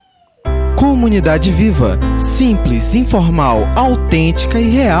Comunidade Viva. Simples, informal, autêntica e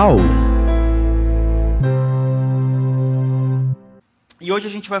real. E hoje a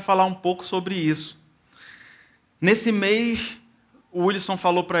gente vai falar um pouco sobre isso. Nesse mês, o Wilson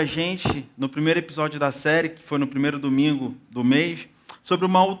falou pra gente, no primeiro episódio da série, que foi no primeiro domingo do mês, sobre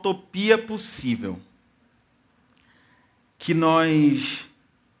uma utopia possível. Que nós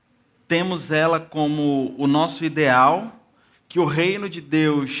temos ela como o nosso ideal, que o reino de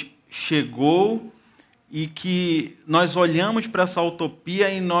Deus chegou e que nós olhamos para essa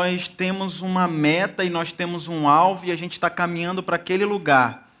utopia e nós temos uma meta e nós temos um alvo e a gente está caminhando para aquele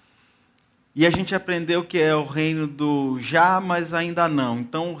lugar. E a gente aprendeu que é o reino do já, mas ainda não.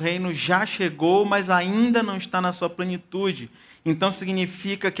 Então o reino já chegou, mas ainda não está na sua plenitude. Então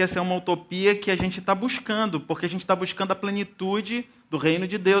significa que essa é uma utopia que a gente está buscando, porque a gente está buscando a plenitude do reino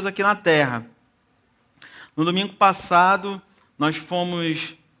de Deus aqui na Terra. No domingo passado, nós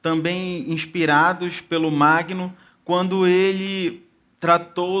fomos também inspirados pelo Magno, quando ele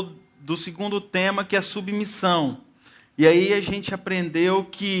tratou do segundo tema, que é a submissão. E aí a gente aprendeu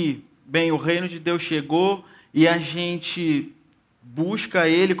que, bem, o reino de Deus chegou e a gente busca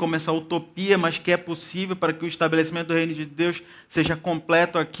ele como essa utopia, mas que é possível para que o estabelecimento do reino de Deus seja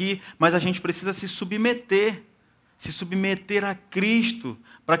completo aqui, mas a gente precisa se submeter a Cristo,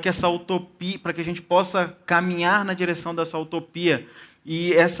 para que essa utopia, para que a gente possa caminhar na direção dessa utopia.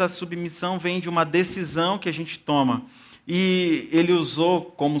 E essa submissão vem de uma decisão que a gente toma. E ele usou,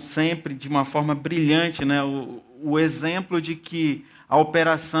 como sempre, de uma forma brilhante, né, o exemplo de que a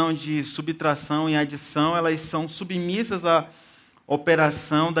operação de subtração e adição, elas são submissas à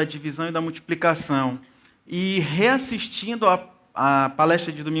operação da divisão e da multiplicação. E reassistindo a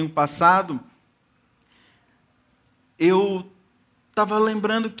palestra de domingo passado, eu estava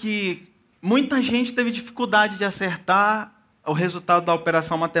lembrando que muita gente teve dificuldade de acertar o resultado da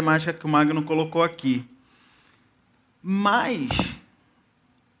operação matemática que o Magno colocou aqui. Mas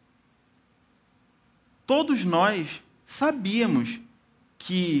todos nós sabíamos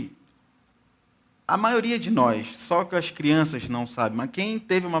que a maioria de nós, só que as crianças não sabem, mas quem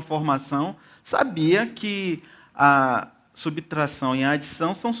teve uma formação sabia que a subtração e a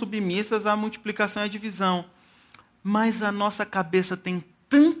adição são submissas à multiplicação e à divisão. Mas a nossa cabeça tem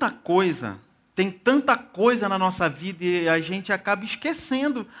tanta coisa na nossa vida e a gente acaba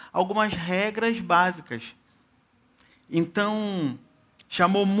esquecendo algumas regras básicas. Então,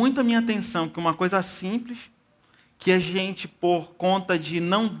 chamou muito a minha atenção que uma coisa simples, que a gente, por conta de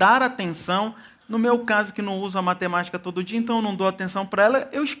não dar atenção, no meu caso, que não uso a matemática todo dia, então eu não dou atenção para ela,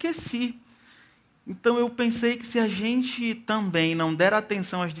 eu esqueci. Então eu pensei que se a gente também não der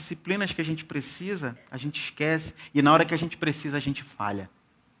atenção às disciplinas que a gente precisa, a gente esquece, e na hora que a gente precisa, a gente falha.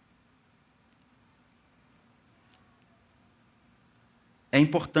 É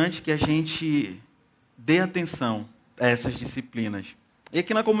importante que a gente dê atenção a essas disciplinas. E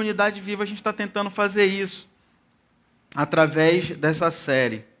aqui na Comunidade Viva a gente está tentando fazer isso, através dessa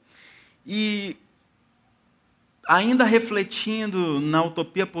série. E ainda refletindo na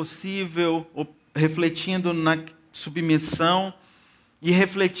utopia possível, refletindo na submissão e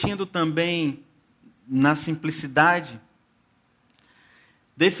refletindo também na simplicidade,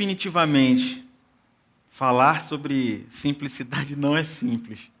 definitivamente, falar sobre simplicidade não é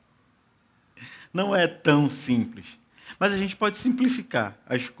simples. Não é tão simples. Mas a gente pode simplificar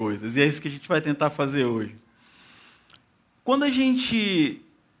as coisas, e é isso que a gente vai tentar fazer hoje. Quando a gente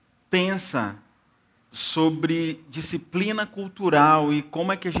pensa sobre disciplina cultural e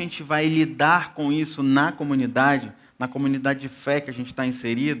como é que a gente vai lidar com isso na comunidade de fé que a gente está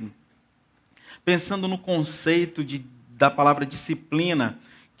inserido, pensando no conceito da palavra disciplina,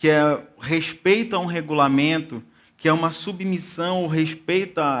 que é respeito a um regulamento, que é uma submissão, o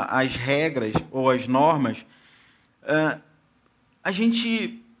respeito às regras ou às normas, a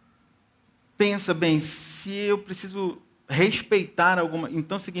gente pensa, bem, se eu preciso respeitar alguma,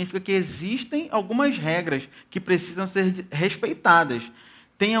 então significa que existem algumas regras que precisam ser respeitadas.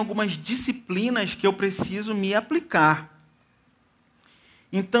 Tem algumas disciplinas que eu preciso me aplicar.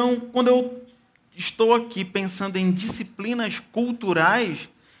 Então, quando eu estou aqui pensando em disciplinas culturais,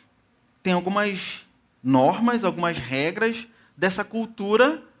 tem algumas normas, algumas regras dessa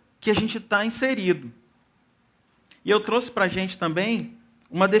cultura que a gente está inserido. E eu trouxe para a gente também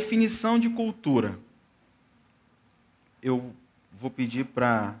uma definição de cultura. Eu vou pedir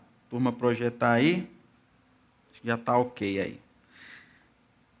para a turma projetar aí. Acho que já está ok aí.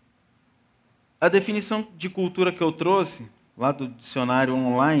 A definição de cultura que eu trouxe, lá do dicionário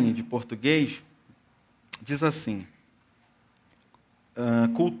online de português, diz assim: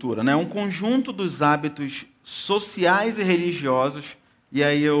 cultura, né? Um conjunto dos hábitos sociais e religiosos, e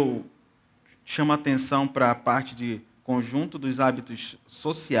aí eu chama atenção para a parte de conjunto dos hábitos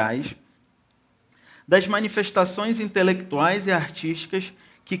sociais, das manifestações intelectuais e artísticas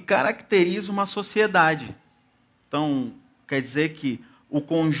que caracterizam uma sociedade. Então, quer dizer que o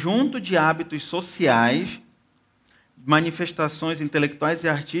conjunto de hábitos sociais, manifestações intelectuais e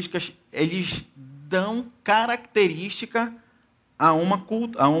artísticas, eles dão característica a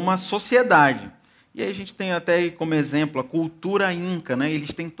uma sociedade. E aí a gente tem até como exemplo a cultura inca, né?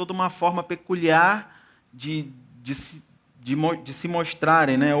 Eles têm toda uma forma peculiar de se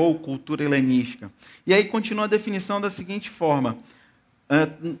mostrarem, né? Ou cultura helenística. E aí continua a definição da seguinte forma: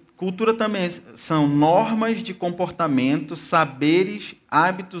 cultura também são normas de comportamento, saberes,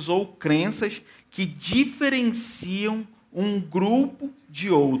 hábitos ou crenças que diferenciam um grupo de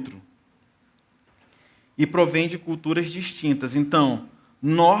outro e provém de culturas distintas. Então,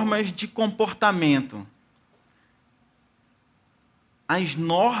 normas de comportamento. As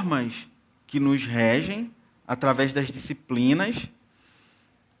normas que nos regem, através das disciplinas,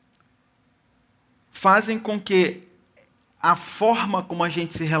 fazem com que a forma como a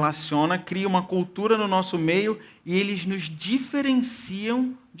gente se relaciona cria uma cultura no nosso meio e eles nos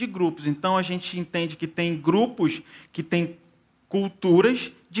diferenciam de grupos. Então, a gente entende que tem grupos que têm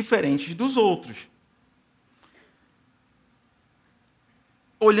culturas diferentes dos outros.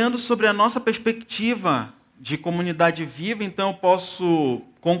 Olhando sobre a nossa perspectiva de comunidade viva, então eu posso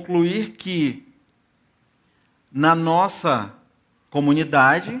concluir que na nossa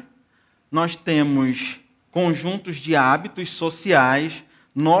comunidade nós temos conjuntos de hábitos sociais,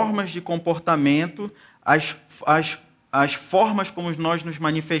 normas de comportamento, as formas como nós nos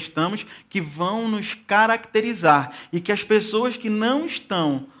manifestamos que vão nos caracterizar e que as pessoas que não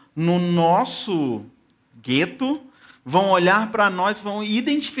estão no nosso gueto vão olhar para nós, vão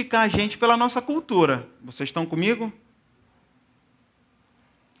identificar a gente pela nossa cultura. Vocês estão comigo?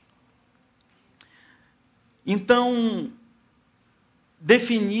 Então,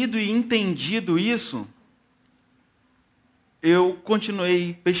 definido e entendido isso, eu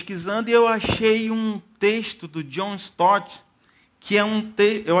continuei pesquisando e eu achei um texto do John Stott, que é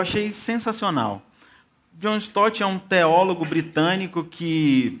eu achei sensacional. John Stott é um teólogo britânico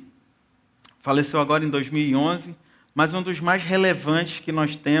que faleceu agora em 2011, mas um dos mais relevantes que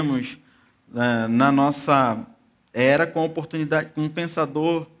nós temos na nossa era, com a oportunidade, com um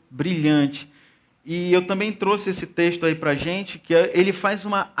pensador brilhante. E eu também trouxe esse texto aí para a gente, que ele faz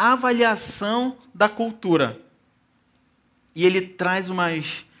uma avaliação da cultura. E ele traz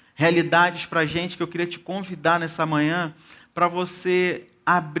umas realidades para a gente que eu queria te convidar nessa manhã para você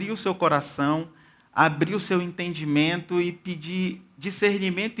abrir o seu coração, abrir o seu entendimento e pedir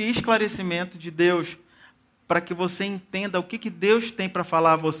discernimento e esclarecimento de Deus, para que você entenda o que Deus tem para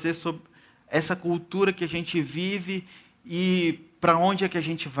falar a você sobre essa cultura que a gente vive e para onde é que a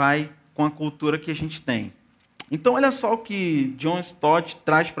gente vai com a cultura que a gente tem. Então, olha só o que John Stott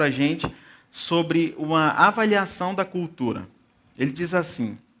traz para a gente sobre uma avaliação da cultura. Ele diz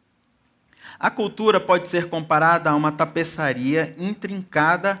assim: a cultura pode ser comparada a uma tapeçaria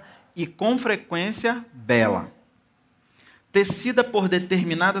intrincada e, com frequência, bela, tecida por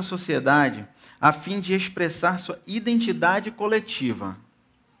determinada sociedade a fim de expressar sua identidade coletiva.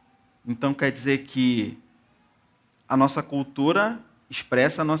 Então, quer dizer que a nossa cultura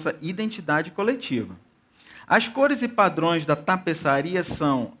expressa a nossa identidade coletiva. As cores e padrões da tapeçaria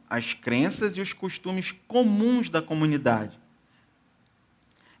são as crenças e os costumes comuns da comunidade,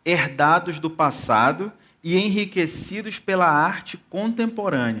 herdados do passado e enriquecidos pela arte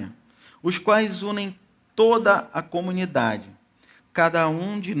contemporânea, os quais unem toda a comunidade. Cada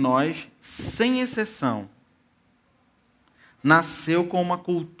um de nós, sem exceção, nasceu com uma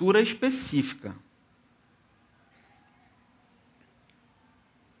cultura específica.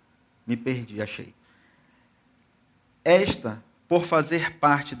 Me perdi, achei. Esta, por fazer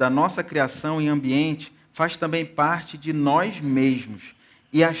parte da nossa criação e ambiente, faz também parte de nós mesmos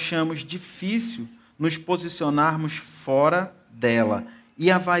e achamos difícil nos posicionarmos fora dela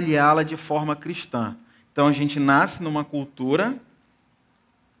e avaliá-la de forma cristã. Então, a gente nasce numa cultura,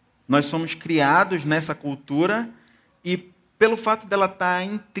 nós somos criados nessa cultura e, pelo fato dela estar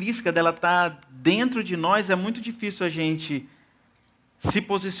intrínseca, dela estar dentro de nós, é muito difícil a gente se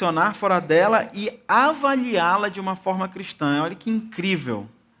posicionar fora dela e avaliá-la de uma forma cristã. Olha que incrível.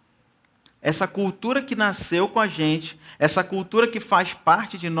 Essa cultura que nasceu com a gente, essa cultura que faz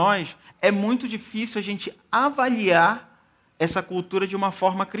parte de nós, é muito difícil a gente avaliar essa cultura de uma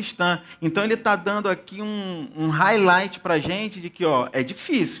forma cristã. Então ele está dando aqui um highlight para a gente de que é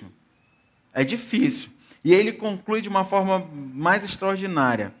difícil. É difícil. E ele conclui de uma forma mais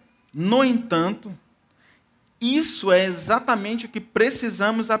extraordinária. No entanto, isso é exatamente o que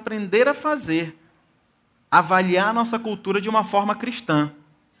precisamos aprender a fazer. Avaliar nossa cultura de uma forma cristã.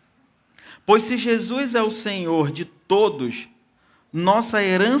 Pois se Jesus é o Senhor de todos, nossa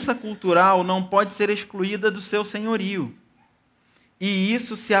herança cultural não pode ser excluída do seu senhorio. E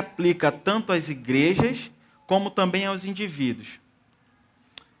isso se aplica tanto às igrejas, como também aos indivíduos.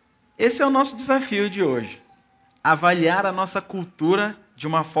 Esse é o nosso desafio de hoje. Avaliar a nossa cultura de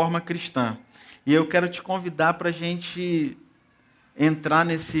uma forma cristã. E eu quero te convidar para a gente entrar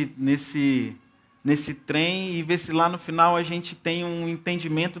nesse trem e ver se lá no final a gente tem um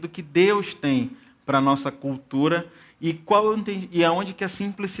entendimento do que Deus tem para a nossa cultura e aonde que a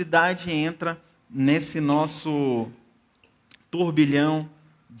simplicidade entra nesse nosso turbilhão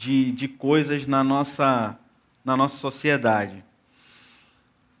de coisas na nossa sociedade.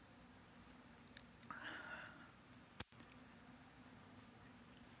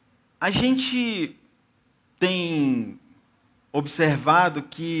 A gente tem observado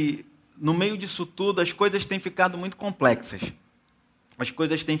que, no meio disso tudo, as coisas têm ficado muito complexas. As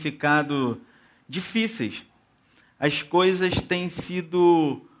coisas têm ficado difíceis. As coisas têm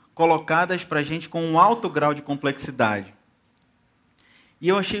sido colocadas para a gente com um alto grau de complexidade. E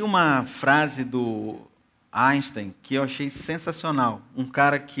eu achei uma frase do Einstein que eu achei sensacional. Um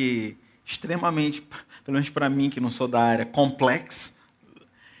cara que extremamente, pelo menos para mim que não sou da área, complexo.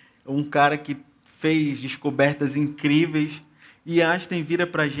 Um cara que fez descobertas incríveis. E Einstein vira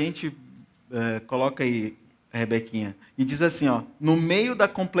para a gente, coloca aí, Rebequinha, e diz assim, ó, no meio da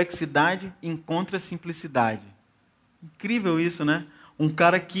complexidade encontra a simplicidade. Incrível isso, né? Um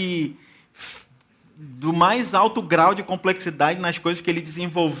cara que, do mais alto grau de complexidade nas coisas que ele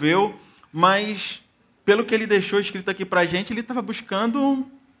desenvolveu, mas, pelo que ele deixou escrito aqui para a gente, ele estava buscando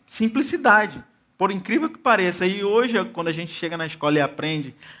simplicidade. Por incrível que pareça. E hoje, quando a gente chega na escola e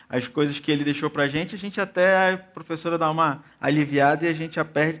aprende as coisas que ele deixou para a gente até, a professora dá uma aliviada e a gente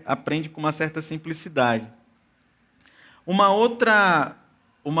aprende com uma certa simplicidade. Uma outra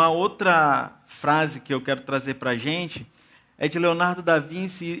frase que eu quero trazer para a gente é de Leonardo da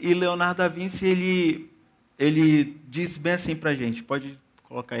Vinci. E Leonardo da Vinci, ele diz bem assim para a gente. Pode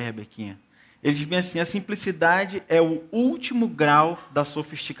colocar aí, Rebequinha. Ele diz bem assim, a simplicidade é o último grau da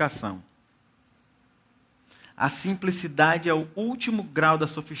sofisticação. A simplicidade é o último grau da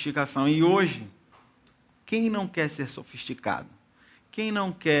sofisticação. E hoje, quem não quer ser sofisticado? Quem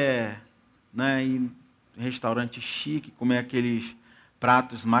não quer, né, ir em restaurante chique, comer aqueles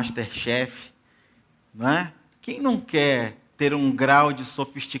pratos Masterchef? Né? Quem não quer ter um grau de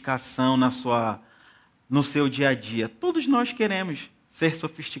sofisticação no seu dia a dia? Todos nós queremos ser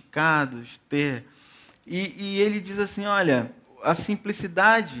sofisticados, ter... E ele diz assim, olha, a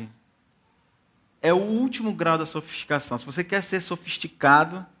simplicidade é o último grau da sofisticação. Se você quer ser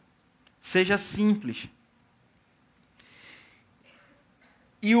sofisticado, seja simples.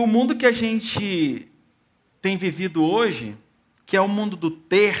 E o mundo que a gente tem vivido hoje, que é o mundo do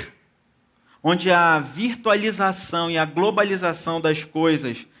ter, onde a virtualização e a globalização das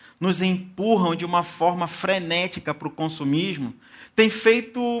coisas nos empurram de uma forma frenética para o consumismo, tem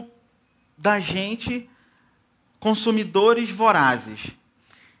feito da gente consumidores vorazes.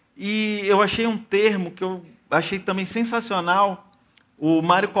 E eu achei um termo que eu achei também sensacional. O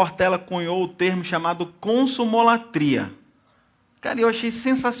Mário Cortella cunhou o termo chamado consumolatria. Cara, eu achei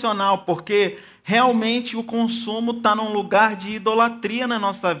sensacional, porque realmente o consumo está num lugar de idolatria na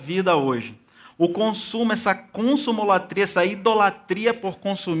nossa vida hoje. O consumo, essa consumolatria, essa idolatria por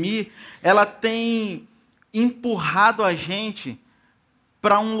consumir, ela tem empurrado a gente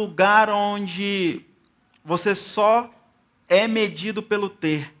para um lugar onde você só é medido pelo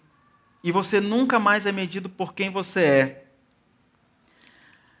ter. E você nunca mais é medido por quem você é.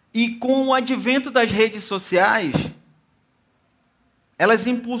 E com o advento das redes sociais, elas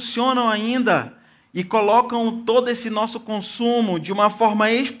impulsionam ainda e colocam todo esse nosso consumo de uma forma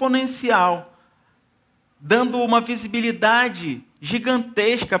exponencial, dando uma visibilidade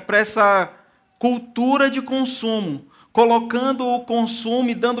gigantesca para essa cultura de consumo, colocando o consumo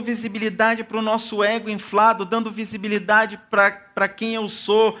e dando visibilidade para o nosso ego inflado, dando visibilidade para quem eu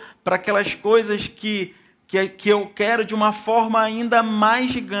sou, para aquelas coisas que eu quero de uma forma ainda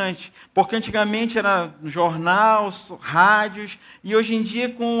mais gigante. Porque antigamente era jornal, rádios, e hoje em dia,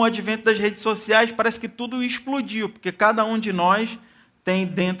 com o advento das redes sociais, parece que tudo explodiu, porque cada um de nós tem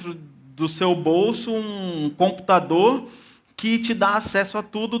dentro do seu bolso um computador que te dá acesso a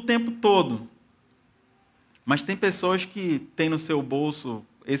tudo o tempo todo. Mas tem pessoas que têm no seu bolso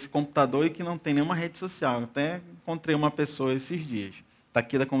esse computador e que não tem nenhuma rede social. Eu até encontrei uma pessoa esses dias, está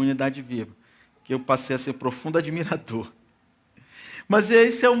aqui da Comunidade Viva, que eu passei a ser profundo admirador. Mas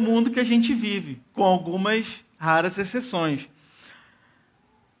esse é o mundo que a gente vive, com algumas raras exceções.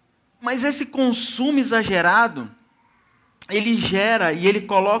 Mas esse consumo exagerado, ele gera e ele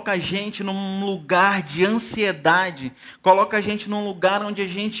coloca a gente num lugar de ansiedade, coloca a gente num lugar onde a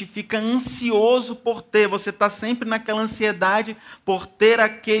gente fica ansioso por ter. Você está sempre naquela ansiedade por ter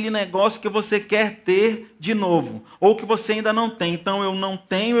aquele negócio que você quer ter de novo, ou que você ainda não tem. Então eu não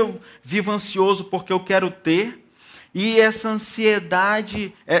tenho, eu vivo ansioso porque eu quero ter. E essa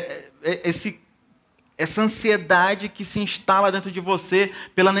ansiedade, essa ansiedade que se instala dentro de você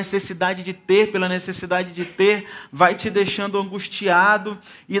pela necessidade de ter, vai te deixando angustiado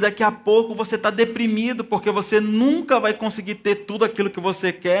e daqui a pouco você está deprimido porque você nunca vai conseguir ter tudo aquilo que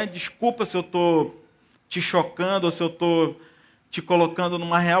você quer. Desculpa se eu estou te chocando ou se eu estou te colocando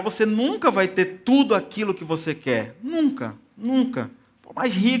numa real. Você nunca vai ter tudo aquilo que você quer. Nunca, nunca. Por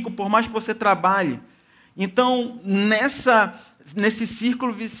mais rico, por mais que você trabalhe. Então, nesse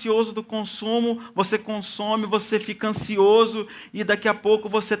círculo vicioso do consumo, você consome, você fica ansioso e daqui a pouco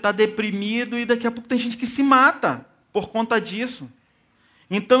você está deprimido e daqui a pouco tem gente que se mata por conta disso.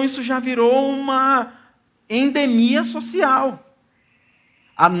 Então isso já virou uma endemia social.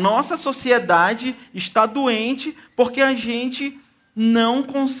 A nossa sociedade está doente porque a gente não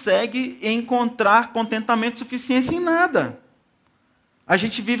consegue encontrar contentamento e suficiência em nada. A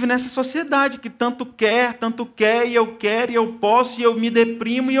gente vive nessa sociedade que tanto quer, e eu quero, e eu posso, e eu me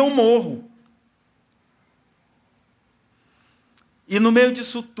deprimo, e eu morro. E no meio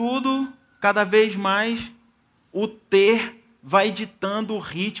disso tudo, cada vez mais, o ter vai ditando o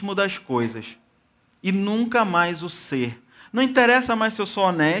ritmo das coisas. E nunca mais o ser. Não interessa mais se eu sou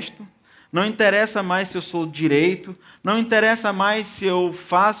honesto, não interessa mais se eu sou direito, não interessa mais se eu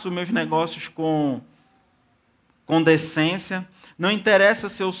faço meus negócios com decência, não interessa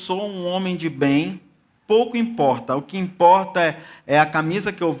se eu sou um homem de bem, pouco importa. O que importa é a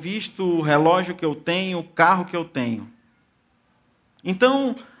camisa que eu visto, o relógio que eu tenho, o carro que eu tenho.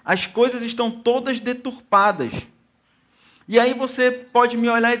 Então, as coisas estão todas deturpadas. E aí você pode me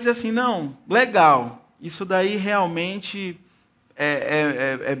olhar e dizer assim, não, legal, isso daí realmente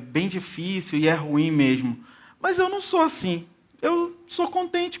é bem difícil e é ruim mesmo. Mas eu não sou assim. Eu sou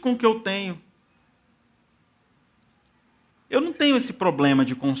contente com o que eu tenho. Eu não tenho esse problema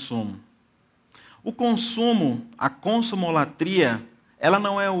de consumo. O consumo, a consumolatria, ela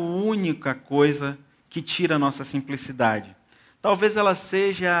não é a única coisa que tira a nossa simplicidade. Talvez ela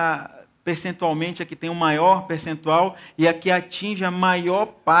seja percentualmente a que tem o maior percentual e a que atinge a maior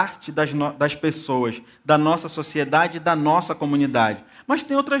parte das pessoas, da nossa sociedade e da nossa comunidade. Mas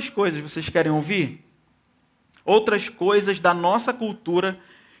tem outras coisas, vocês querem ouvir? Outras coisas da nossa cultura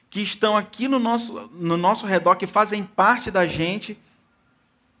que estão aqui no nosso redor, que fazem parte da gente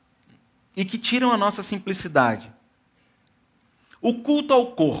e que tiram a nossa simplicidade. O culto ao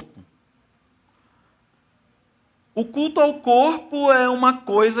corpo. O culto ao corpo é uma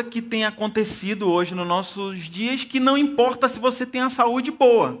coisa que tem acontecido hoje nos nossos dias, que não importa se você tem a saúde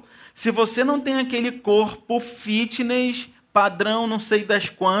boa. Se você não tem aquele corpo fitness, padrão não sei das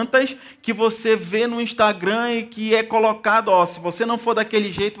quantas, que você vê no Instagram e que é colocado, se você não for daquele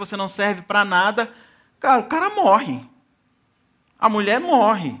jeito, você não serve para nada. Cara, o cara morre. A mulher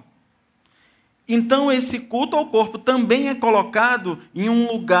morre. Então esse culto ao corpo também é colocado em um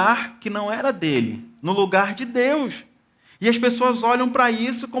lugar que não era dele, no lugar de Deus. E as pessoas olham para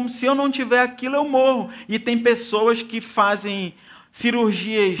isso como se eu não tiver aquilo, eu morro. E tem pessoas que fazem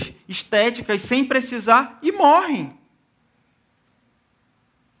cirurgias estéticas sem precisar e morrem.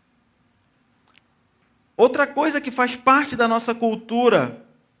 Outra coisa que faz parte da nossa cultura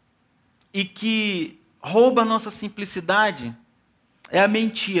e que rouba a nossa simplicidade é a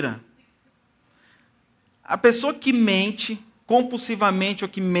mentira. A pessoa que mente compulsivamente ou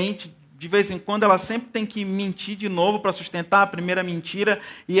que mente de vez em quando, ela sempre tem que mentir de novo para sustentar a primeira mentira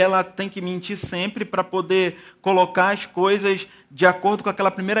e ela tem que mentir sempre para poder colocar as coisas de acordo com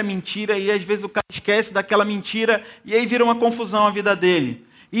aquela primeira mentira e às vezes o cara esquece daquela mentira e aí vira uma confusão a vida dele.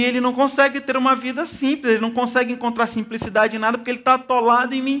 E ele não consegue ter uma vida simples, ele não consegue encontrar simplicidade em nada porque ele está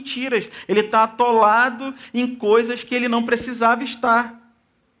atolado em mentiras. Ele está atolado em coisas que ele não precisava estar.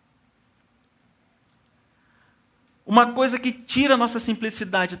 Uma coisa que tira a nossa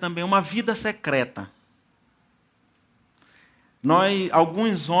simplicidade também, uma vida secreta.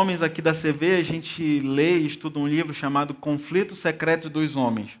 Alguns homens aqui da CV, a gente lê e estuda um livro chamado Conflitos Secretos dos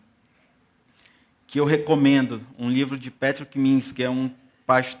Homens, que eu recomendo, um livro de Patrick Minsky, que é um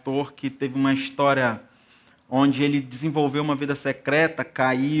pastor que teve uma história onde ele desenvolveu uma vida secreta,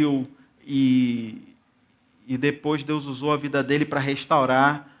 caiu e depois Deus usou a vida dele para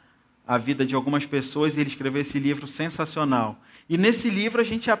restaurar a vida de algumas pessoas e ele escreveu esse livro sensacional. E nesse livro a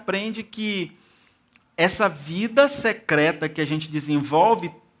gente aprende que essa vida secreta que a gente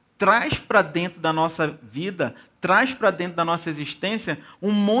desenvolve traz para dentro da nossa vida, traz para dentro da nossa existência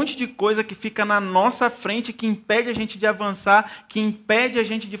um monte de coisa que fica na nossa frente, que impede a gente de avançar, que impede a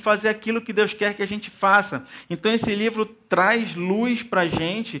gente de fazer aquilo que Deus quer que a gente faça. Então esse livro traz luz para a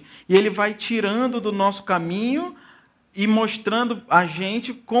gente e ele vai tirando do nosso caminho e mostrando a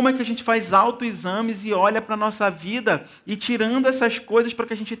gente como é que a gente faz autoexames e olha para a nossa vida e tirando essas coisas para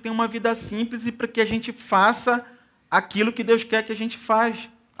que a gente tenha uma vida simples e para que a gente faça aquilo que Deus quer que a gente faça,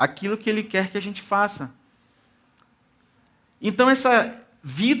 aquilo que Ele quer que a gente faça. Então essa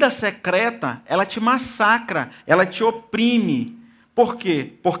vida secreta, ela te massacra, ela te oprime. Por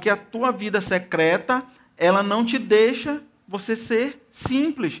quê? Porque a tua vida secreta, ela não te deixa você ser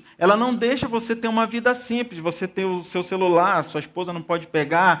simples. Ela não deixa você ter uma vida simples. Você ter o seu celular, a sua esposa não pode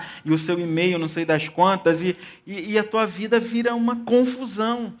pegar, e o seu e-mail não sei das quantas, e a tua vida vira uma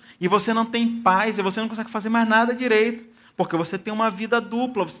confusão. E você não tem paz, e você não consegue fazer mais nada direito. Porque você tem uma vida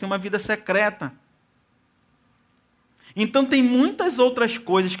dupla, você tem uma vida secreta. Então tem muitas outras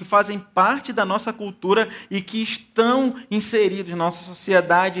coisas que fazem parte da nossa cultura e que estão inseridas na nossa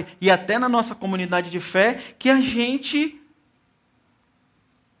sociedade e até na nossa comunidade de fé, que a gente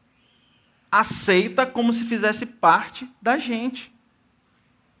aceita como se fizesse parte da gente.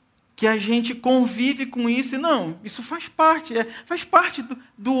 Que a gente convive com isso e não, isso faz parte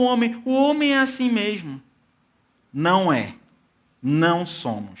do homem. O homem é assim mesmo. Não é. Não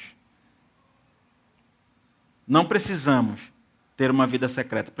somos. Não precisamos ter uma vida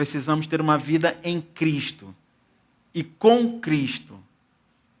secreta. Precisamos ter uma vida em Cristo. E com Cristo.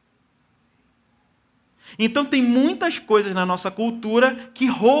 Então tem muitas coisas na nossa cultura que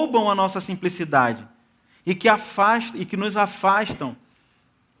roubam a nossa simplicidade. E que nos afastam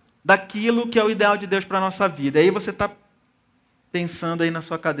daquilo que é o ideal de Deus para a nossa vida. E aí você está pensando aí na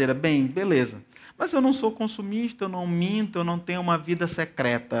sua cadeira, bem, beleza. Mas eu não sou consumista, eu não minto, eu não tenho uma vida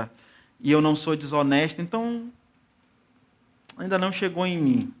secreta. E eu não sou desonesto, então ainda não chegou em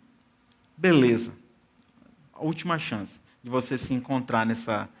mim. Beleza. A última chance de você se encontrar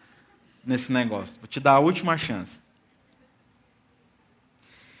nesse negócio. Vou te dar a última chance.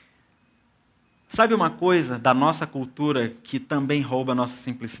 Sabe uma coisa da nossa cultura que também rouba a nossa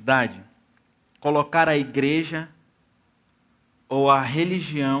simplicidade? Colocar a igreja ou a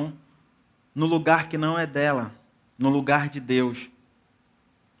religião no lugar que não é dela, no lugar de Deus.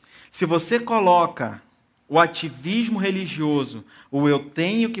 Se você coloca o ativismo religioso, o eu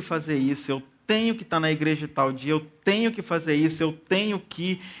tenho que fazer isso, eu tenho que estar na igreja tal dia, eu tenho que fazer isso, eu tenho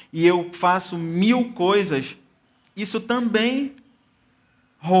que, e eu faço 1000 coisas, isso também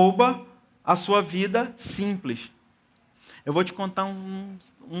rouba a sua vida simples. Eu vou te contar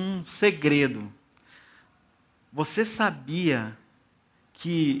um segredo. Você sabia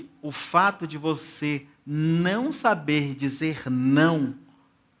que o fato de você não saber dizer não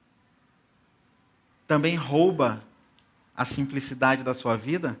também rouba a simplicidade da sua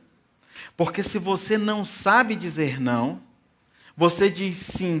vida? Porque se você não sabe dizer não, você diz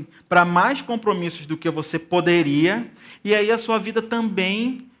sim para mais compromissos do que você poderia, e aí a sua vida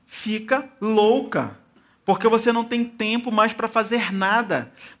também fica louca. Porque você não tem tempo mais para fazer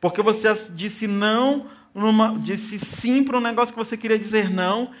nada. Porque você disse não, disse sim para um negócio que você queria dizer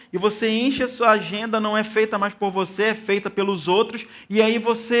não, e você enche a sua agenda, não é feita mais por você, é feita pelos outros, e aí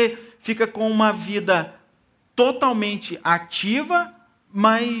você fica com uma vida totalmente ativa,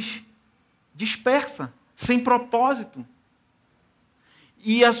 mas dispersa, sem propósito.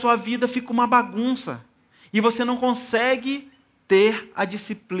 E a sua vida fica uma bagunça. E você não consegue ter a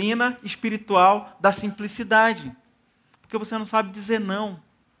disciplina espiritual da simplicidade. Porque você não sabe dizer não.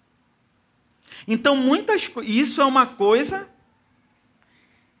 Então, isso é uma coisa.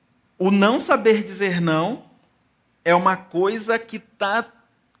 O não saber dizer não é uma coisa que está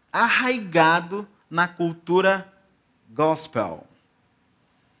arraigado na cultura gospel,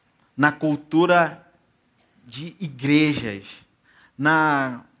 na cultura de igrejas,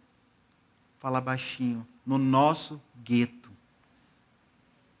 fala baixinho, no nosso gueto.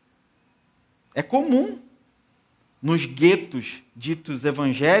 É comum nos guetos ditos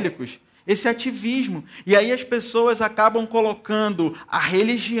evangélicos esse ativismo. E aí as pessoas acabam colocando a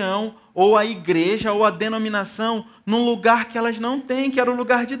religião, ou a igreja, ou a denominação, num lugar que elas não têm, que era o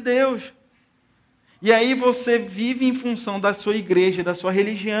lugar de Deus. E aí você vive em função da sua igreja, da sua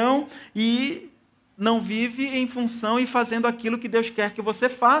religião, e não vive em função e fazendo aquilo que Deus quer que você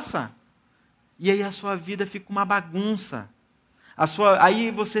faça. E aí a sua vida fica uma bagunça.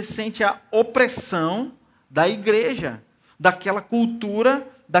 Aí você sente a opressão da igreja, daquela cultura,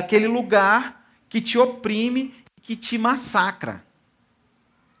 daquele lugar que te oprime, que te massacra.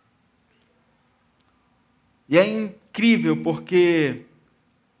 E é incrível porque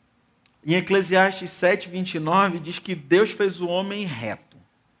em Eclesiastes 7:29 diz que Deus fez o homem reto.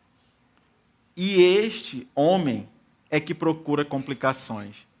 E este homem é que procura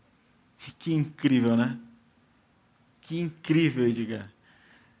complicações. Que incrível, né? Que incrível, Edgar.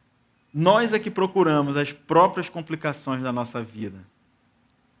 Nós é que procuramos as próprias complicações da nossa vida.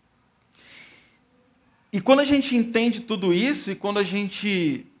 E quando a gente entende tudo isso, e quando a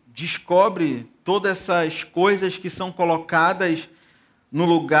gente descobre todas essas coisas que são colocadas no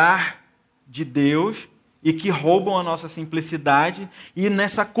lugar de Deus e que roubam a nossa simplicidade, e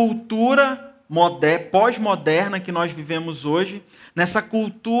nessa cultura pós-moderna que nós vivemos hoje, nessa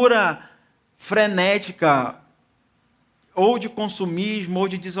cultura frenética, ou de consumismo, ou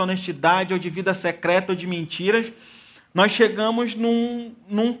de desonestidade, ou de vida secreta, ou de mentiras, nós chegamos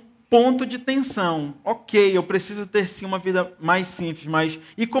num ponto de tensão. Ok, eu preciso ter sim uma vida mais simples, mas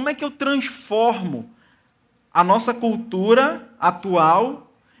e como é que eu transformo a nossa cultura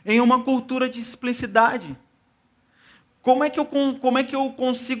atual em uma cultura de simplicidade? Como é que eu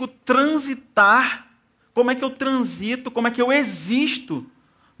consigo transitar? Como é que eu transito? Como é que eu existo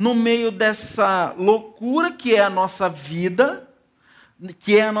no meio dessa loucura que é a nossa vida,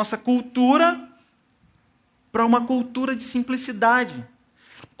 que é a nossa cultura, para uma cultura de simplicidade?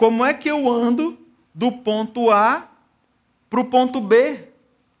 Como é que eu ando do ponto A para o ponto B?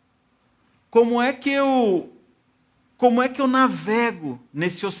 Como é que eu navego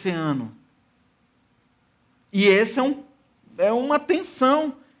nesse oceano? E esse é uma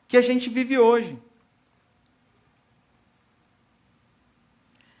tensão que a gente vive hoje.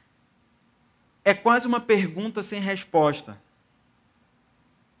 É quase uma pergunta sem resposta.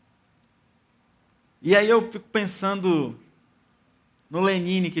 E aí eu fico pensando no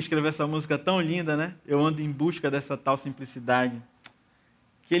Lenine, que escreveu essa música tão linda, né? Eu ando em busca dessa tal simplicidade.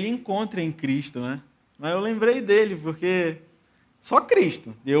 Que ele encontra em Cristo, né? Mas eu lembrei dele, porque só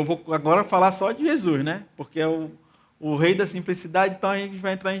Cristo. Eu vou agora falar só de Jesus, né? Porque é o rei da simplicidade, então a gente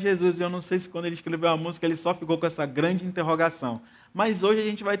vai entrar em Jesus. E eu não sei se quando ele escreveu a música ele só ficou com essa grande interrogação. Mas hoje a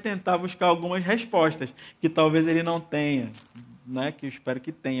gente vai tentar buscar algumas respostas que talvez ele não tenha, né? Que eu espero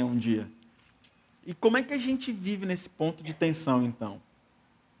que tenha um dia. E como é que a gente vive nesse ponto de tensão, então?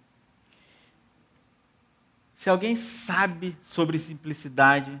 Se alguém sabe sobre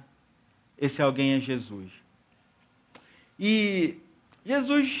simplicidade, esse alguém é Jesus. E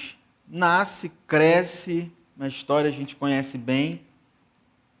Jesus nasce, cresce, na história a gente conhece bem,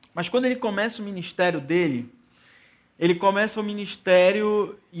 mas quando ele começa o ministério dele, ele começa o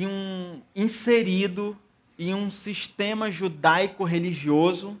ministério inserido em um sistema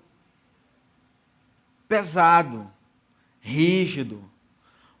judaico-religioso pesado, rígido.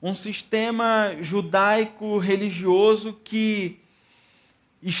 Um sistema judaico-religioso que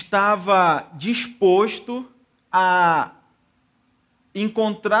estava disposto a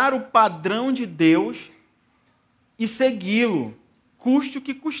encontrar o padrão de Deus e segui-lo, custe o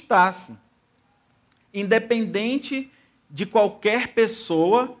que custasse. Independente de qualquer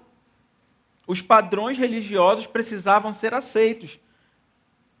pessoa, os padrões religiosos precisavam ser aceitos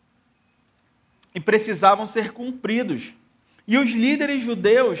e precisavam ser cumpridos. E os líderes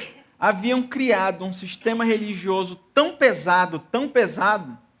judeus haviam criado um sistema religioso tão pesado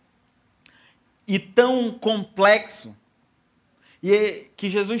e tão complexo, que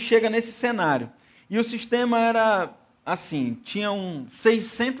Jesus chega nesse cenário. E o sistema era assim, tinham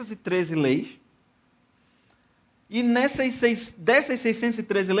 613 leis, e dessas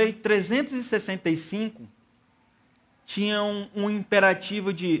 613 leis, 365 tinham um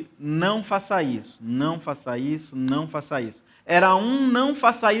imperativo de não faça isso, não faça isso, não faça isso. Era um não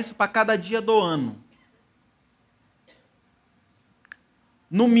faça isso para cada dia do ano.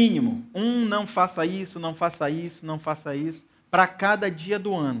 No mínimo, um não faça isso, não faça isso, não faça isso, para cada dia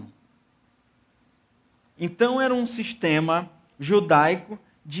do ano. Então era um sistema judaico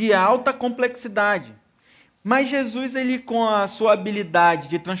de alta complexidade. Mas Jesus, ele, com a sua habilidade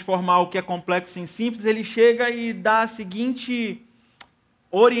de transformar o que é complexo em simples, ele chega e dá a seguinte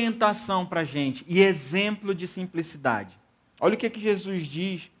orientação para a gente, e exemplo de simplicidade. Olha o que Jesus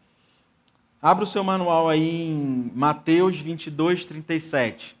diz. Abra o seu manual aí em Mateus 22,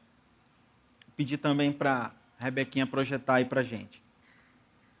 37. Vou pedir também para a Rebequinha projetar aí para a gente.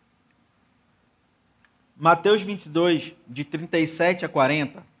 Mateus 22, de 37 a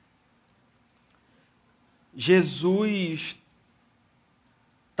 40. Jesus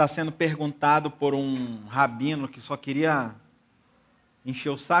está sendo perguntado por um rabino que só queria encher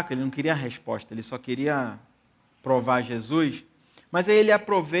o saco, ele não queria a resposta, ele só queria provar Jesus. Mas aí ele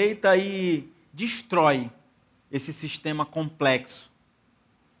aproveita e destrói esse sistema complexo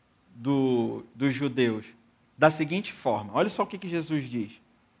dos judeus. da seguinte forma. Olha só o que Jesus diz.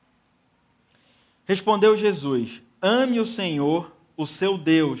 Respondeu Jesus: ame o Senhor, o seu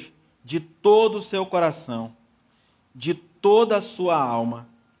Deus, de todo o seu coração, de toda a sua alma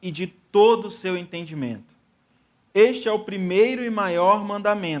e de todo o seu entendimento. Este é o primeiro e maior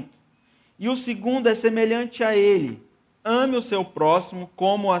mandamento. E o segundo é semelhante a ele: ame o seu próximo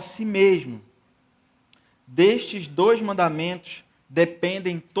como a si mesmo. Destes 2 mandamentos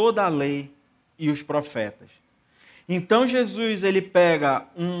dependem toda a lei e os profetas. Então Jesus ele pega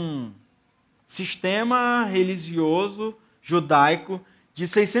um sistema religioso judaico de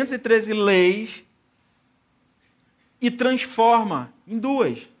 613 leis e transforma em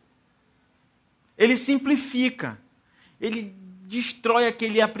 2. Ele simplifica, ele destrói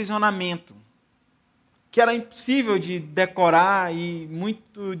aquele aprisionamento, que era impossível de decorar e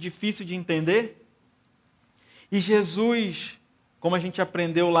muito difícil de entender. E Jesus, como a gente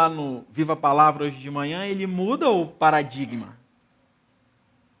aprendeu lá no Viva a Palavra hoje de manhã, ele muda o paradigma.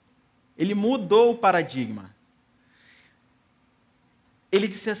 Ele mudou o paradigma. Ele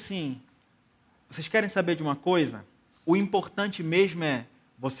disse assim: vocês querem saber de uma coisa? O importante mesmo é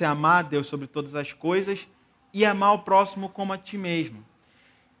você amar a Deus sobre todas as coisas e amar o próximo como a ti mesmo.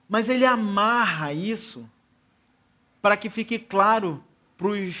 Mas ele amarra isso para que fique claro para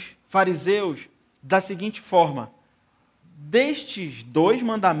os fariseus da seguinte forma: destes 2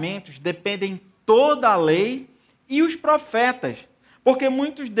 mandamentos dependem toda a lei e os profetas, porque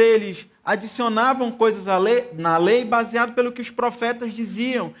muitos deles adicionavam coisas na lei baseado pelo que os profetas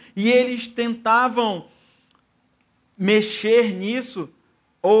diziam, e eles tentavam mexer nisso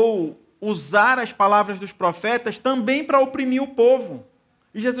ou usar as palavras dos profetas também para oprimir o povo.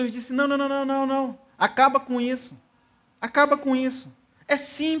 E Jesus disse: não, acaba com isso. Acaba com isso. É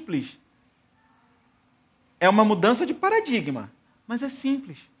simples. É uma mudança de paradigma, mas é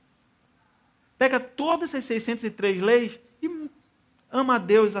simples. Pega todas essas 603 leis e ama a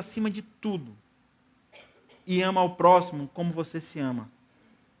Deus acima de tudo. E ama ao próximo como você se ama.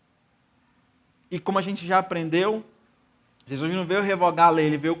 E como a gente já aprendeu, Jesus não veio revogar a lei,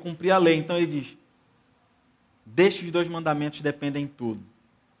 ele veio cumprir a lei. Então ele diz: destes 2 mandamentos dependem tudo.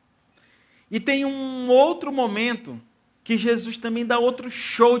 E tem um outro momento que Jesus também dá outro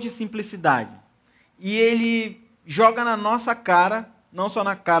show de simplicidade. E ele joga na nossa cara, não só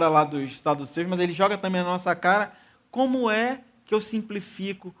na cara lá dos saduceus, mas ele joga também na nossa cara como é que eu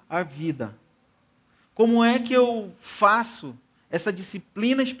simplifico a vida. Como é que eu faço essa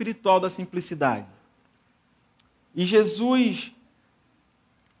disciplina espiritual da simplicidade? E Jesus,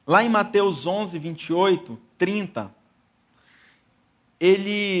 lá em Mateus 11, 28, 30,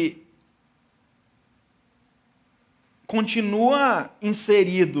 ele continua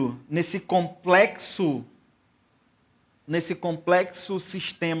inserido nesse complexo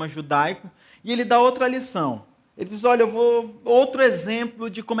sistema judaico, e ele dá outra lição. Ele diz: olha, outro exemplo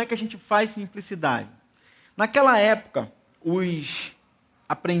de como é que a gente faz simplicidade. Naquela época, os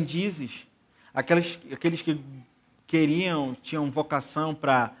aprendizes, aqueles que tinham vocação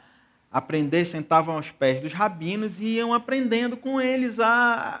para aprender, sentavam aos pés dos rabinos e iam aprendendo com eles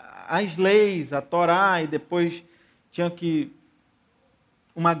as leis, a Torá, e depois tinham que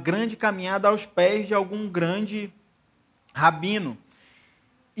uma grande caminhada aos pés de algum grande rabino.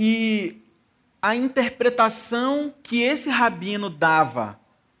 E a interpretação que esse rabino dava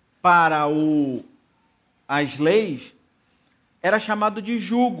para as leis era chamado de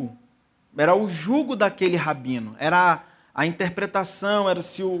jugo. Era o jugo daquele rabino. Era a interpretação, era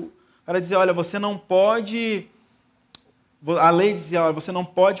se o cara dizia: olha, você não pode... A lei dizia: olha, você não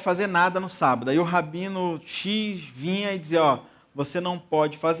pode fazer nada no sábado. Aí o rabino X vinha e dizia: ó, você não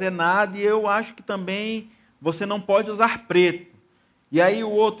pode fazer nada, e eu acho que também você não pode usar preto. E aí o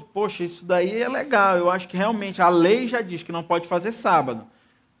outro: poxa, isso daí é legal, eu acho que realmente a lei já diz que não pode fazer sábado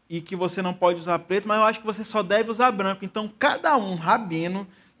e que você não pode usar preto, mas eu acho que você só deve usar branco. Então cada rabino,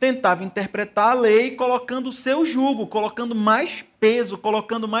 tentava interpretar a lei colocando o seu jugo, colocando mais peso,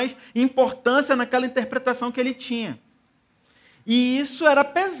 colocando mais importância naquela interpretação que ele tinha. E isso era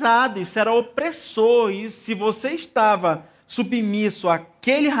pesado, isso era opressor, e se você estava submisso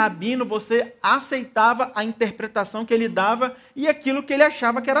àquele rabino, você aceitava a interpretação que ele dava e aquilo que ele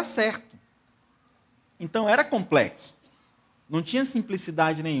achava que era certo. Então era complexo, não tinha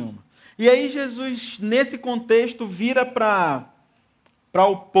simplicidade nenhuma. E aí Jesus, nesse contexto, vira para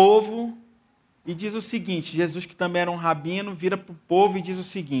o povo e diz o seguinte: Jesus, que também era um rabino, vira para o povo e diz o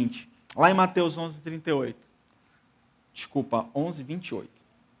seguinte, lá em Mateus 11, 28.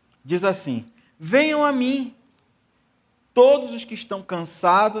 Diz assim: venham a mim, todos os que estão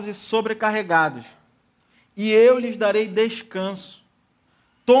cansados e sobrecarregados, e eu lhes darei descanso.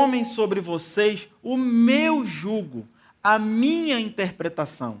 tomem sobre vocês o meu jugo, a minha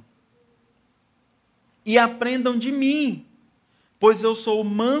interpretação, e aprendam de mim, pois eu sou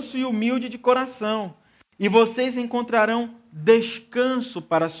manso e humilde de coração, e vocês encontrarão descanso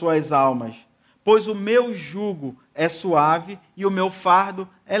para suas almas, pois o meu jugo é suave e o meu fardo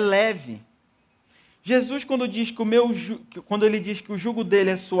é leve. Jesus, quando ele diz que o jugo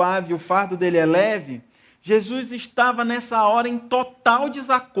dele é suave e o fardo dele é leve, Jesus estava nessa hora em total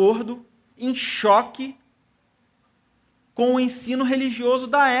desacordo, em choque com o ensino religioso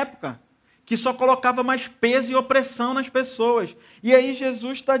da época, que só colocava mais peso e opressão nas pessoas. E aí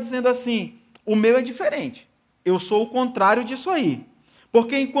Jesus está dizendo assim, o meu é diferente, eu sou o contrário disso aí.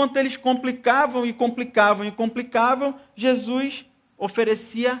 Porque enquanto eles complicavam e complicavam e complicavam, Jesus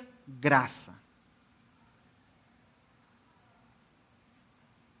oferecia graça.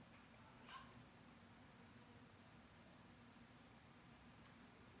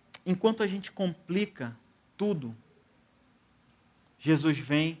 Enquanto a gente complica tudo, Jesus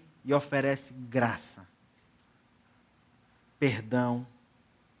vem e oferece graça, perdão,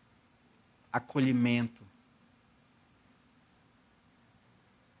 acolhimento.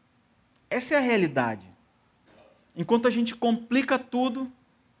 Essa é a realidade. Enquanto a gente complica tudo,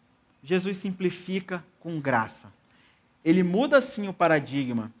 Jesus simplifica com graça. Ele muda sim o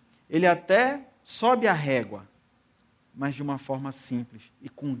paradigma, ele até sobe a régua, mas de uma forma simples e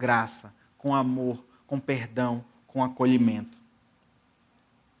com graça, com amor, com perdão, com acolhimento.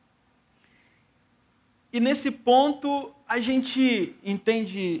 E nesse ponto, a gente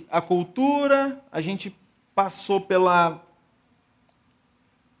entende a cultura, a gente passou pelo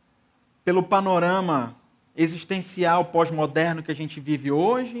panorama existencial pós-moderno que a gente vive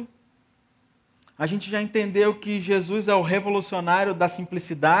hoje. A gente já entendeu que Jesus é o revolucionário da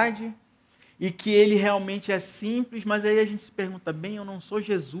simplicidade e que ele realmente é simples, mas aí a gente se pergunta, bem, eu não sou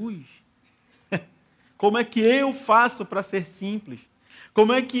Jesus. Como é que eu faço para ser simples?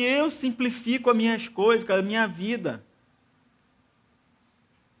 Como é que eu simplifico as minhas coisas, a minha vida?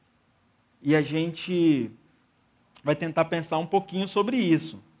 E a gente vai tentar pensar um pouquinho sobre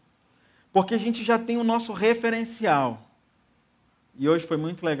isso. Porque a gente já tem o nosso referencial. E hoje foi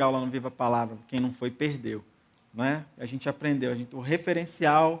muito legal lá no Viva a Palavra, quem não foi, perdeu. Né? A gente aprendeu, o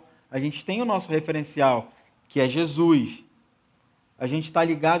referencial, a gente tem o nosso referencial, que é Jesus. A gente está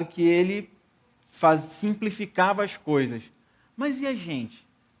ligado que ele simplificava as coisas. Mas e a gente?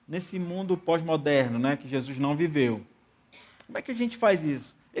 Nesse mundo pós-moderno, né, que Jesus não viveu. Como é que a gente faz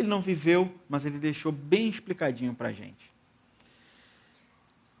isso? Ele não viveu, mas ele deixou bem explicadinho para a gente.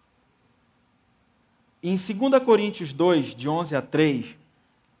 Em 2 Coríntios 2, de 11 a 3,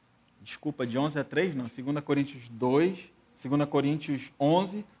 de 11 a 3, não, 2 Coríntios 2, 2 Coríntios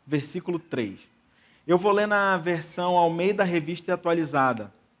 11, versículo 3. Eu vou ler na versão Almeida Revista e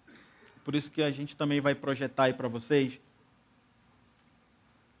Atualizada. Por isso que a gente também vai projetar aí para vocês.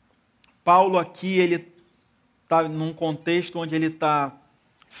 Paulo aqui, ele está num contexto onde ele está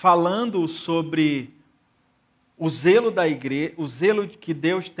falando sobre o zelo da igreja, o zelo que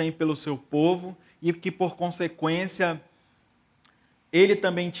Deus tem pelo seu povo, e que, por consequência, ele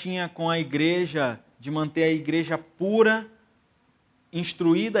também tinha com a igreja, de manter a igreja pura,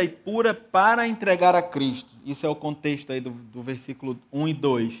 instruída e pura para entregar a Cristo. Isso é o contexto aí do versículo 1 e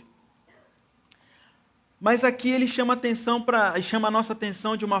 2. Mas aqui ele chama a nossa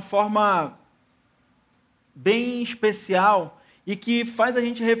atenção de uma forma bem especial e que faz a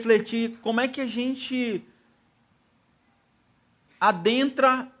gente refletir como é que a gente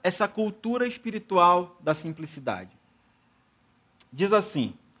adentra essa cultura espiritual da simplicidade. Diz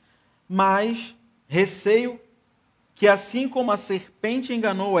assim: mas receio que assim como a serpente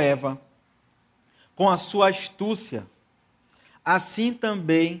enganou Eva com a sua astúcia, assim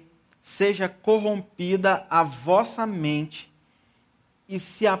também seja corrompida a vossa mente e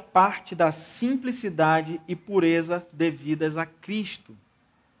se aparte da simplicidade e pureza devidas a Cristo.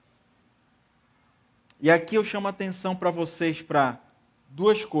 E aqui eu chamo a atenção para vocês para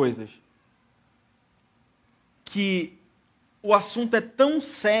duas coisas. Que o assunto é tão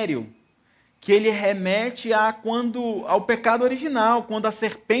sério que ele remete ao pecado original, quando a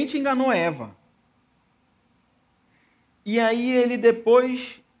serpente enganou Eva. E aí ele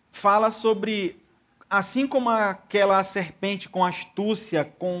depois fala sobre, assim como aquela serpente com astúcia,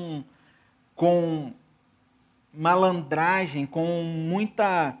 com malandragem, com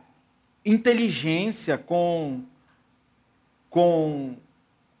muita inteligência, com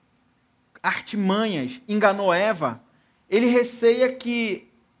artimanhas, enganou Eva, ele receia que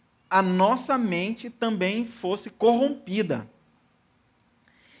a nossa mente também fosse corrompida.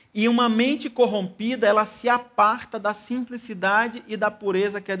 E uma mente corrompida, ela se aparta da simplicidade e da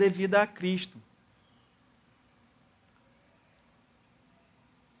pureza que é devida a Cristo.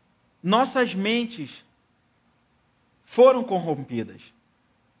 Nossas mentes foram corrompidas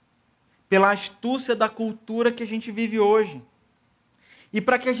pela astúcia da cultura que a gente vive hoje. E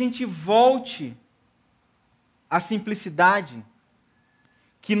para que a gente volte à simplicidade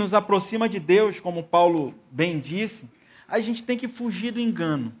que nos aproxima de Deus, como Paulo bem disse, a gente tem que fugir do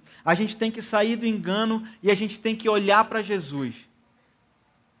engano. A gente tem que sair do engano e a gente tem que olhar para Jesus.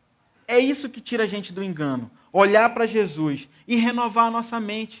 É isso que tira a gente do engano. Olhar para Jesus e renovar a nossa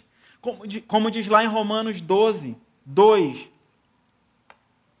mente. Como diz lá em Romanos 12, 2.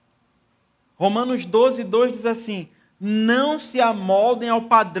 Romanos 12, 2 diz assim: não se amoldem ao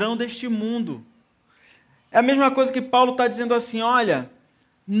padrão deste mundo. É a mesma coisa que Paulo está dizendo assim, olha,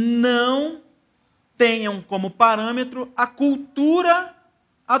 não tenham como parâmetro a cultura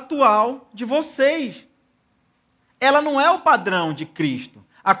atual de vocês. Ela não é o padrão de Cristo.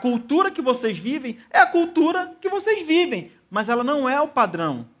 A cultura que vocês vivem é a cultura que vocês vivem, mas ela não é o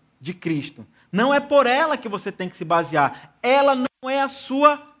padrão de Cristo. Não é por ela que você tem que se basear. Ela não é a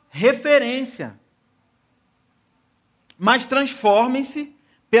sua referência. Mas transformem-se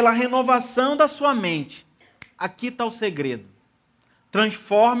pela renovação da sua mente. Aqui está o segredo.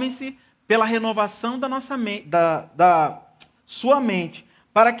 Transformem-se pela renovação da nossa mente, da sua mente,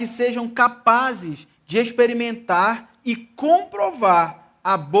 para que sejam capazes de experimentar e comprovar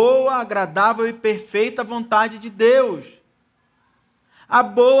a boa, agradável e perfeita vontade de Deus. A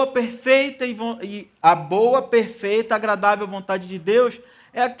boa, perfeita agradável vontade de Deus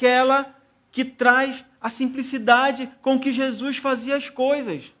é aquela que traz a simplicidade com que Jesus fazia as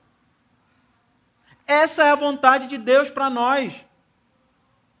coisas. Essa é a vontade de Deus para nós.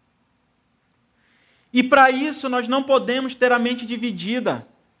 E para isso nós não podemos ter a mente dividida,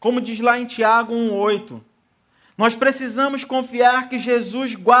 como diz lá em Tiago 1,8. Nós precisamos confiar que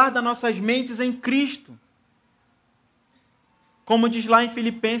Jesus guarda nossas mentes em Cristo. Como diz lá em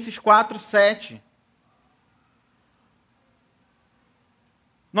Filipenses 4,7.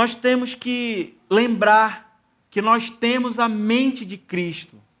 Nós temos que lembrar que nós temos a mente de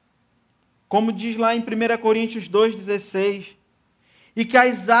Cristo. Como diz lá em 1 Coríntios 2,16. E que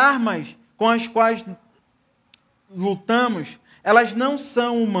as armas com as quais lutamos, elas não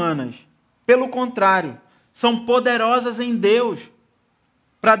são humanas. Pelo contrário, são poderosas em Deus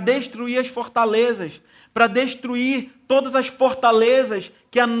para destruir as fortalezas, para destruir todas as fortalezas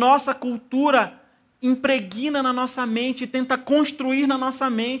que a nossa cultura impregna na nossa mente e tenta construir na nossa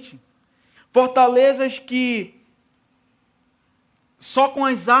mente. Fortalezas que só com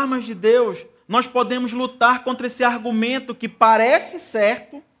as armas de Deus nós podemos lutar contra esse argumento que parece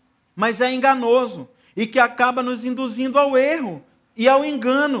certo, mas é enganoso e que acaba nos induzindo ao erro e ao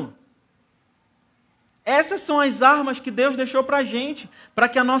engano. Essas são as armas que Deus deixou para a gente, para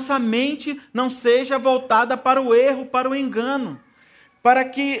que a nossa mente não seja voltada para o erro, para o engano, para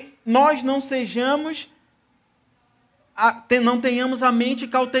que nós não sejamos, não tenhamos a mente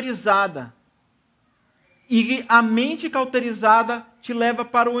cauterizada. E a mente cauterizada te leva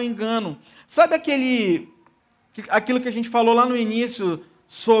para o engano. Sabe aquilo que a gente falou lá no início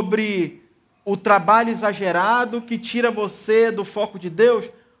sobre o trabalho exagerado que tira você do foco de Deus?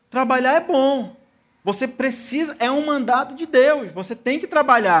 Trabalhar é bom. Você precisa, é um mandado de Deus, você tem que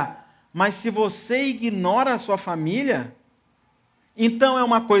trabalhar. Mas se você ignora a sua família, então é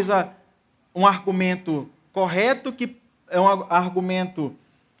uma coisa, um argumento correto, que é um argumento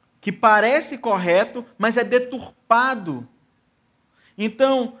que parece correto, mas é deturpado.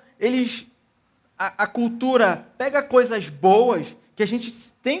 Então, a cultura pega coisas boas que a gente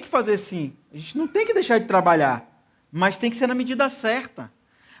tem que fazer sim. A gente não tem que deixar de trabalhar, mas tem que ser na medida certa.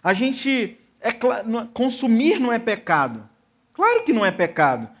 A gente consumir não é pecado. Claro que não é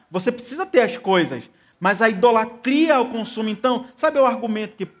pecado. Você precisa ter as coisas, mas a idolatria ao consumo, então, sabe o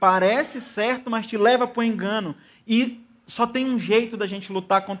argumento que parece certo, mas te leva para o engano? E só tem um jeito da gente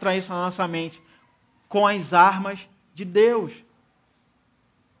lutar contra isso na nossa mente: com as armas de Deus.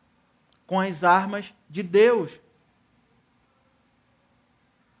 Com as armas de Deus.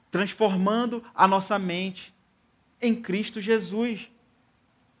 Transformando a nossa mente em Cristo Jesus.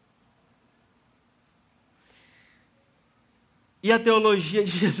 E a teologia de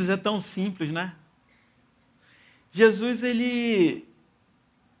Jesus é tão simples, né? Jesus, ele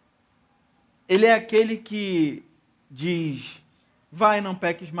é aquele que diz: vai, não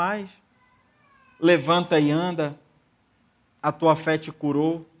peques mais, levanta e anda, a tua fé te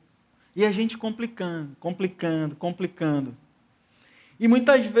curou. E a gente complicando. E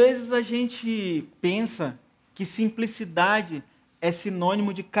muitas vezes a gente pensa que simplicidade é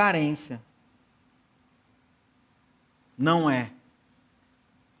sinônimo de carência. Não é.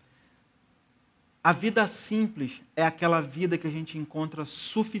 A vida simples é aquela vida que a gente encontra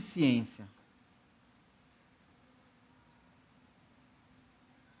suficiência.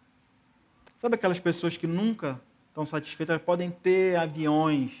 Sabe aquelas pessoas que nunca estão satisfeitas? Elas podem ter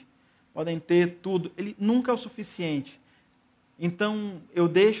aviões, podem ter tudo. Ele nunca é o suficiente. Então, eu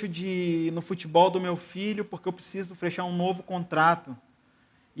deixo de ir no futebol do meu filho porque eu preciso fechar um novo contrato.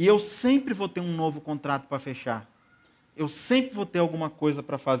 E eu sempre vou ter um novo contrato para fechar. Eu sempre vou ter alguma coisa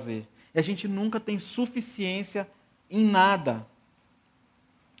para fazer. E a gente nunca tem suficiência em nada.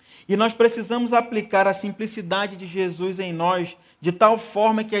 E nós precisamos aplicar a simplicidade de Jesus em nós, de tal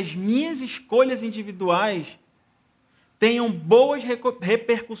forma que as minhas escolhas individuais tenham boas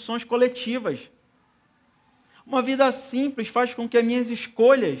repercussões coletivas. Uma vida simples faz com que as minhas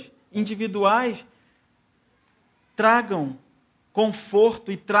escolhas individuais tragam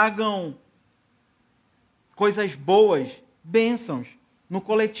conforto e tragam coisas boas, bênçãos no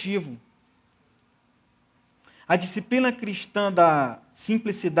coletivo. A disciplina cristã da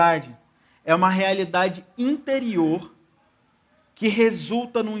simplicidade é uma realidade interior que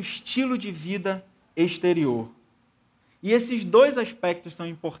resulta num estilo de vida exterior. E esses dois aspectos são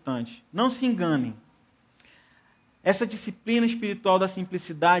importantes. Não se enganem. Essa disciplina espiritual da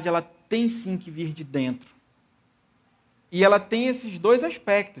simplicidade, ela tem sim que vir de dentro. E ela tem esses dois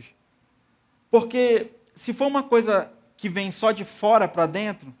aspectos. Porque se for uma coisa que vem só de fora para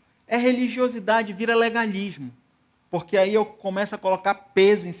dentro, é religiosidade, vira legalismo. Porque aí eu começo a colocar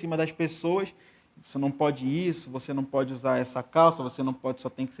peso em cima das pessoas. Você não pode isso, você não pode usar essa calça, você não pode, só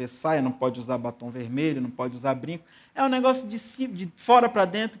tem que ser saia, não pode usar batom vermelho, não pode usar brinco. É um negócio de fora para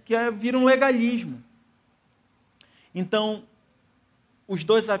dentro que vira um legalismo. Então, os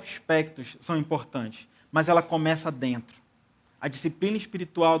dois aspectos são importantes, mas ela começa dentro. A disciplina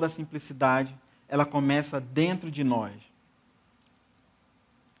espiritual da simplicidade, ela começa dentro de nós.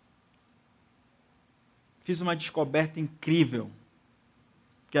 Fiz uma descoberta incrível.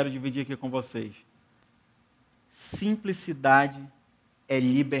 Quero dividir aqui com vocês. Simplicidade é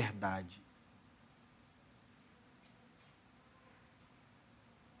liberdade.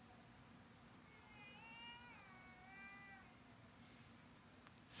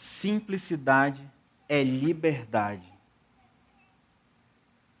 Simplicidade é liberdade.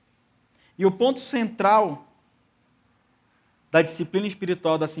 E o ponto central da disciplina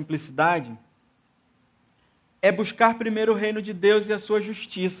espiritual da simplicidade é buscar primeiro o reino de Deus e a sua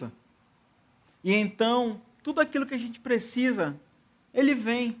justiça. E então, tudo aquilo que a gente precisa, ele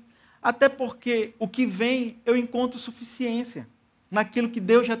vem. Até porque o que vem, eu encontro suficiência naquilo que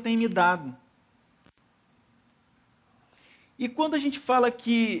Deus já tem me dado. E quando a gente fala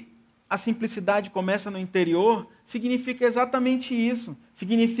que a simplicidade começa no interior, significa exatamente isso.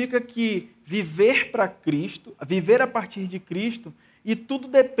 Significa que viver para Cristo, viver a partir de Cristo, e tudo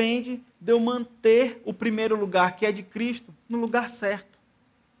depende de eu manter o primeiro lugar, que é de Cristo, no lugar certo.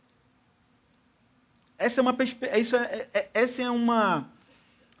 Esse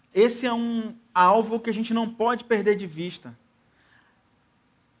é um alvo que a gente não pode perder de vista.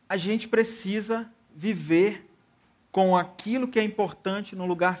 A gente precisa viver com aquilo que é importante no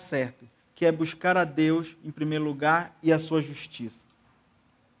lugar certo, que é buscar a Deus em primeiro lugar e a sua justiça.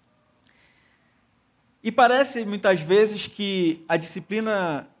 E parece muitas vezes que a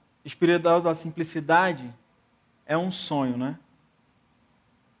disciplina espiritual da simplicidade é um sonho, né?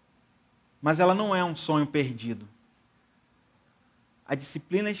 Mas ela não é um sonho perdido. A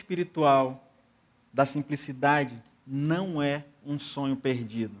disciplina espiritual da simplicidade não é um sonho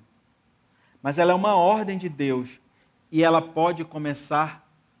perdido. Mas ela é uma ordem de Deus e ela pode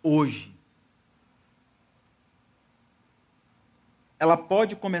começar hoje. Ela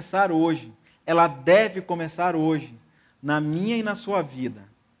pode começar hoje. Ela deve começar hoje, na minha e na sua vida.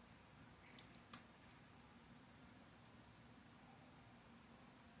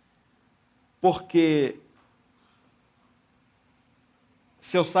 Porque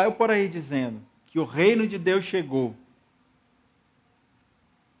se eu saio por aí dizendo que o reino de Deus chegou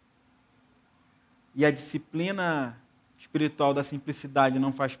e a disciplina espiritual da simplicidade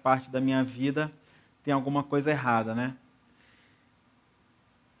não faz parte da minha vida, tem alguma coisa errada, né?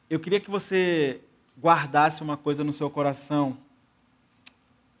 Eu queria que você guardasse uma coisa no seu coração.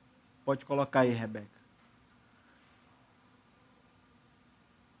 Pode colocar aí, Rebeca.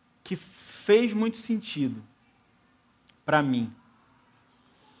 Que fez muito sentido para mim.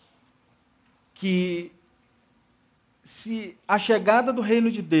 Que se a chegada do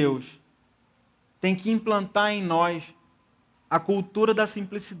reino de Deus tem que implantar em nós a cultura da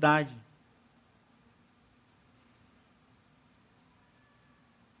simplicidade.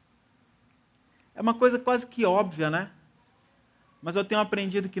 É uma coisa quase que óbvia, né? Mas eu tenho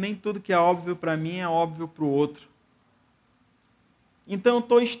aprendido que nem tudo que é óbvio para mim é óbvio para o outro. Então eu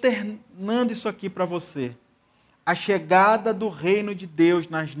estou externando isso aqui para você. A chegada do reino de Deus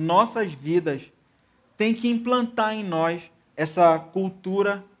nas nossas vidas tem que implantar em nós essa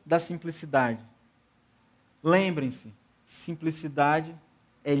cultura da simplicidade. Lembrem-se, simplicidade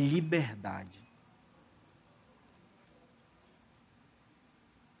é liberdade.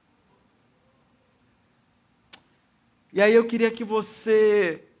 E aí eu queria que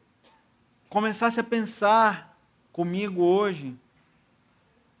você começasse a pensar comigo hoje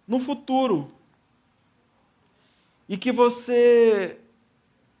no futuro. E que você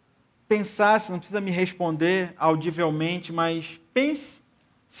pensasse, não precisa me responder audivelmente, mas pense,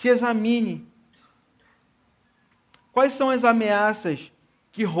 se examine. Quais são as ameaças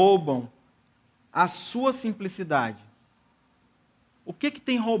que roubam a sua simplicidade? O que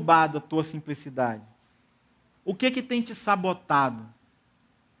tem roubado a tua simplicidade? O que tem te sabotado?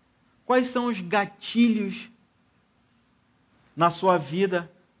 Quais são os gatilhos na sua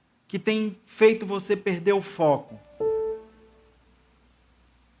vida que tem feito você perder o foco?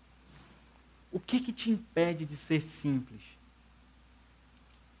 O que te impede de ser simples?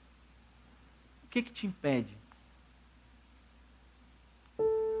 O que te impede?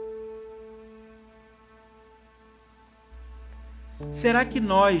 Será que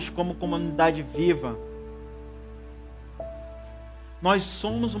nós, como comunidade viva, nós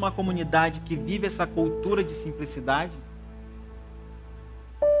somos uma comunidade que vive essa cultura de simplicidade?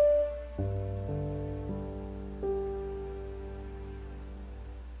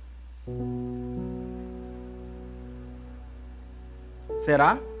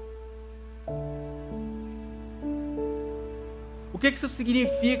 Será? O que isso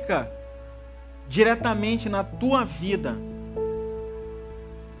significa diretamente na tua vida?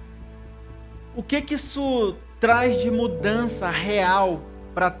 O que isso traz de mudança real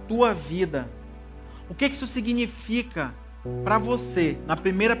para a tua vida? O que isso significa para você, na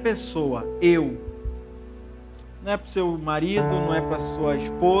primeira pessoa, eu? Não é para o seu marido, não é para sua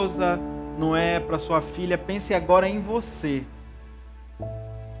esposa, não é para sua filha. Pense agora em você.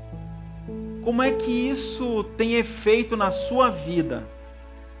 Como é que isso tem efeito na sua vida?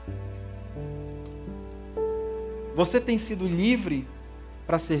 Você tem sido livre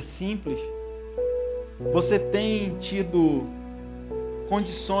para ser simples? Você tem tido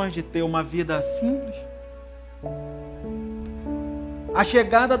condições de ter uma vida simples? A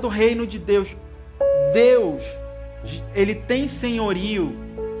chegada do reino de Deus, Ele tem senhorio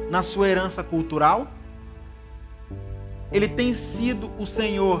na sua herança cultural? Ele tem sido o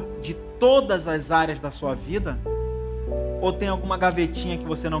Senhor de todas as áreas da sua vida? Ou tem alguma gavetinha que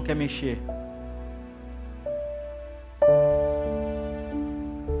você não quer mexer?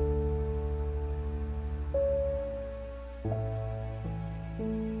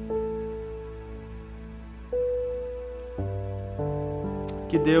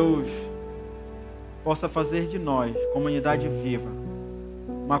 Que Deus possa fazer de nós, comunidade viva,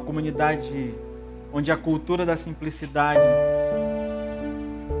 uma comunidade onde a cultura da simplicidade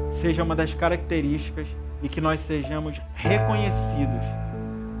seja uma das características e que nós sejamos reconhecidos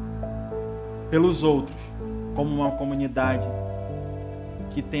pelos outros como uma comunidade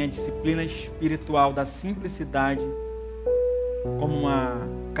que tem a disciplina espiritual da simplicidade como uma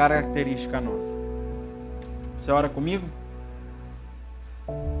característica nossa. Você ora comigo?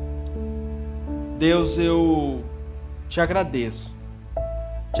 Deus, eu te agradeço.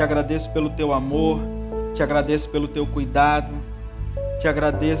 Te agradeço pelo teu amor, te agradeço pelo teu cuidado, te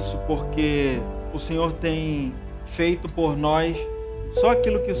agradeço porque o Senhor tem feito por nós só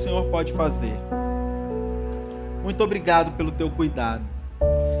aquilo que o Senhor pode fazer. Muito obrigado pelo teu cuidado.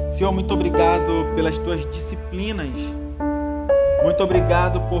 Senhor, muito obrigado pelas tuas disciplinas. Muito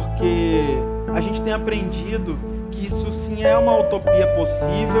obrigado porque a gente tem aprendido que isso sim é uma utopia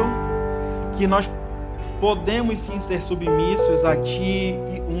possível, que nós podemos sim ser submissos a Ti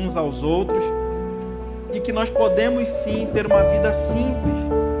e uns aos outros, e que nós podemos sim ter uma vida simples,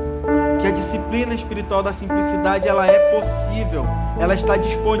 que a disciplina espiritual da simplicidade ela é possível, ela está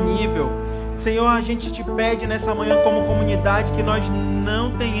disponível. Senhor, a gente te pede nessa manhã como comunidade que nós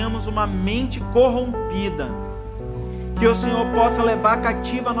não tenhamos uma mente corrompida, que o Senhor possa levar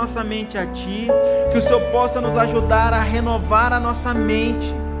cativa a nossa mente a Ti, que o Senhor possa nos ajudar a renovar a nossa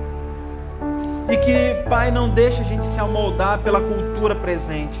mente, e que, Pai, não deixe a gente se amoldar pela cultura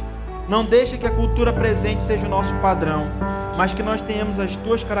presente, não deixe que a cultura presente seja o nosso padrão, mas que nós tenhamos as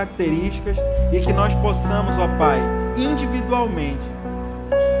Tuas características e que nós possamos, ó Pai, individualmente,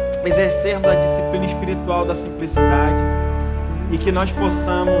 exercermos a disciplina espiritual da simplicidade, e que nós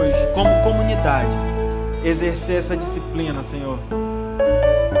possamos, como comunidade, exercer essa disciplina, Senhor.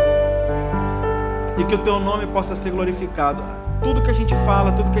 E que o Teu nome possa ser glorificado. Tudo que a gente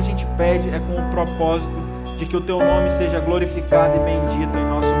fala, tudo que a gente pede é com o propósito de que o Teu nome seja glorificado e bendito em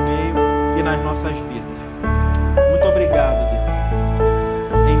nosso meio e nas nossas vidas.